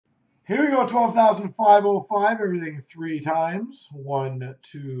Here we go, 12,505. Everything 3 times. 1,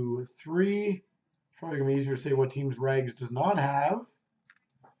 2, 3. Probably going to be easier to say what teams Rags does not have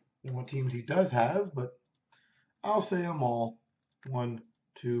than what teams he does have, but I'll say them all. 1,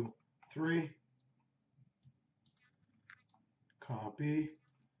 2, 3. Copy.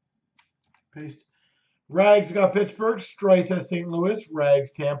 Paste. Rags got Pittsburgh. Strites has St. Louis.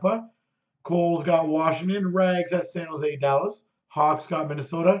 Rags Tampa. Cole's got Washington. Rags has San Jose, Dallas. Hawks got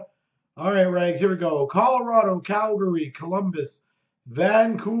Minnesota. All right, Rags, here we go. Colorado, Calgary, Columbus,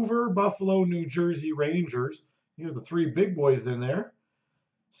 Vancouver, Buffalo, New Jersey, Rangers. You know the 3 big boys in there.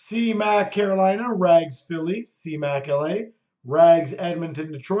 C-Mac, Carolina. Rags, Philly. C-Mac, LA. Rags,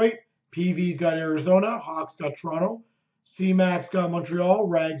 Edmonton, Detroit. PV's got Arizona. Hawks got Toronto. C-Mac's got Montreal.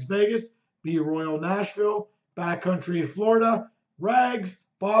 Rags, Vegas. B Royal, Nashville. Backcountry, Florida. Rags,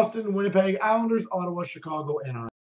 Boston, Winnipeg, Islanders, Ottawa, Chicago, Anaheim.